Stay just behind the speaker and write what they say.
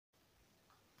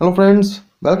Hello friends,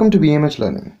 welcome to BMH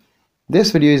Learning.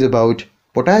 This video is about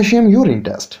potassium urine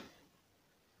test.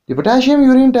 The potassium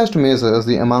urine test measures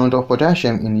the amount of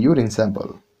potassium in urine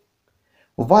sample.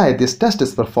 Why this test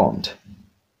is performed?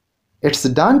 It's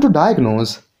done to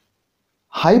diagnose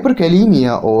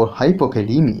hyperkalemia or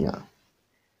hypokalemia,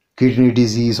 kidney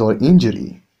disease or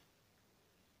injury,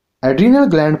 adrenal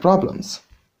gland problems.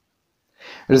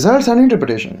 Results and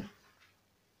interpretation.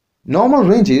 Normal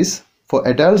ranges for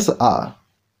adults are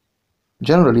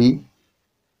generally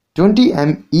 20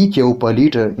 MEq per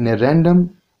liter in a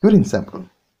random urine sample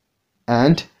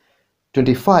and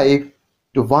 25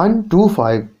 to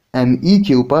 125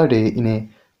 MEq per day in a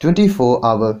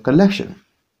 24-hour collection.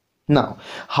 Now,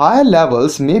 higher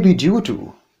levels may be due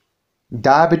to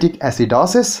diabetic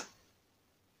acidosis,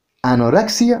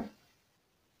 anorexia,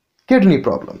 kidney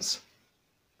problems,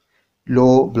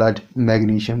 low blood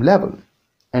magnesium level,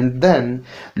 and then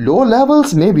low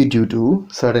levels may be due to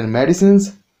certain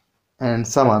medicines, and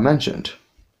some are mentioned.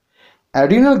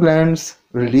 Adrenal glands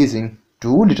releasing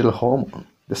too little hormone.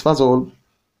 This was all.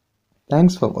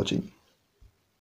 Thanks for watching.